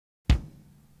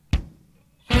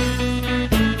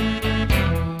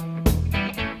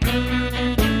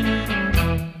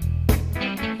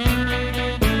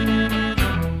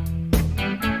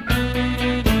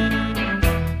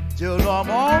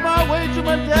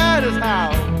daddy's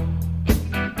house.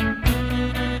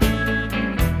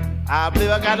 I believe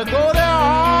I got to go there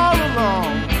all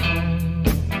alone.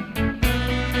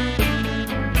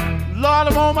 Lord,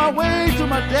 I'm on my way to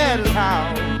my daddy's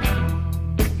house.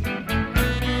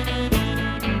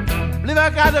 Believe I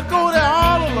got to go there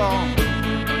all alone.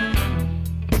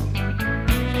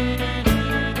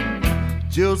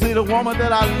 She'll see the woman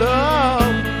that I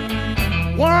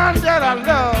love, one that I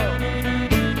love.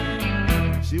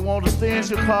 She wants to stay in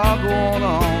Chicago on.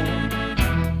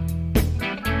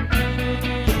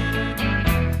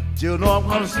 She'll know I'm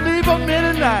gonna sleep a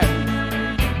minute night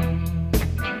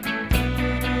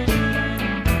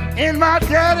in my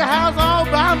daddy's house all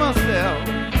by myself.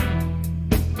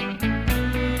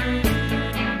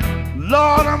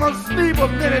 Lord, I'm gonna sleep a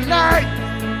minute night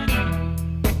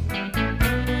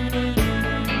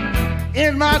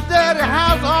in my daddy's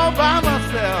house all by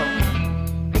myself.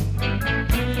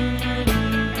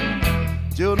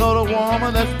 She'll know the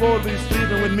woman that's supposed to be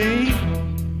sleeping with me,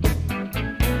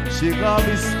 she gonna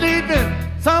be sleeping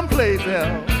someplace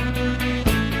else.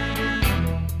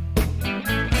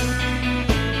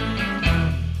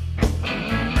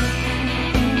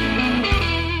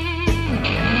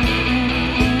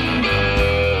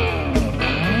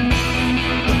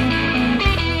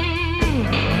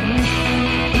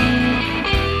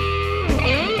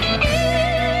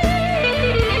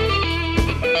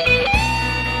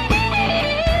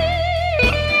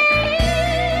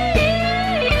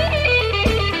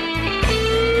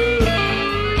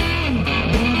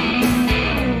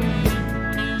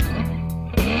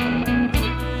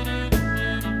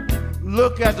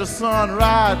 Look at the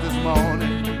sunrise this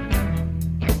morning.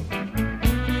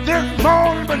 This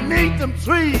morning beneath them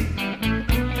trees.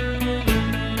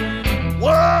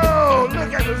 Whoa,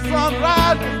 look at the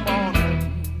sunrise this morning.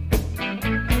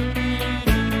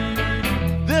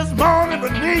 This morning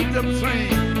beneath them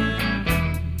trees.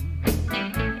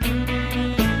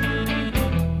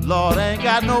 Lord, ain't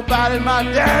got nobody in my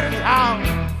daddy's house.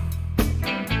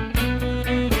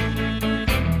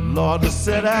 Lord, to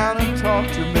sit down and talk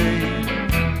to me.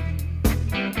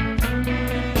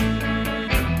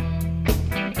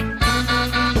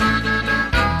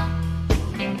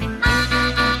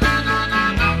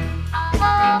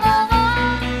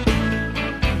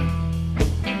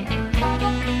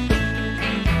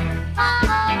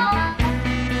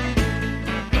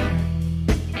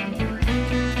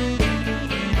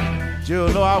 You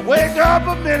know I wake up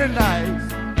a minute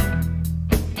nights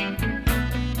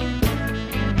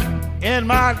in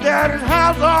my daddy's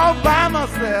house all by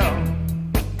myself.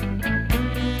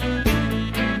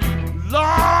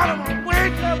 Lord, I'm gonna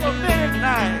wake up a minute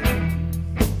nights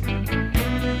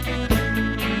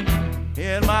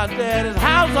in my daddy's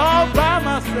house all by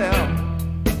myself.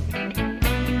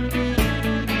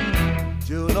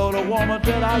 You know the woman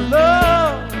that I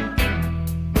love,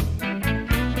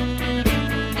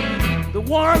 the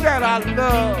one that I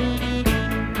love,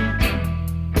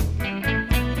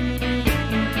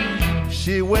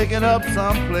 she waking up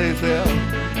someplace else.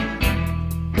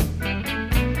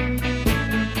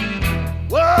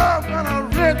 Well, I'm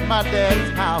gonna rent my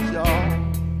daddy's house, y'all.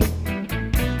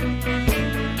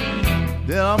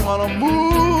 Then I'm gonna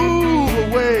move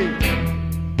away.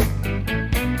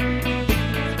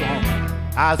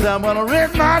 I said I'm gonna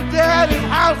rent my daddy's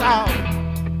house out.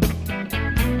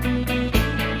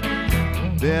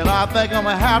 Then I think I'm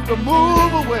gonna have to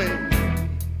move away.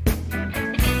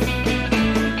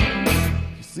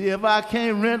 See if I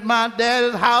can't rent my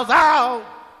daddy's house out,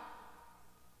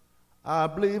 I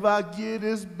believe I give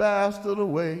this bastard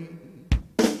away.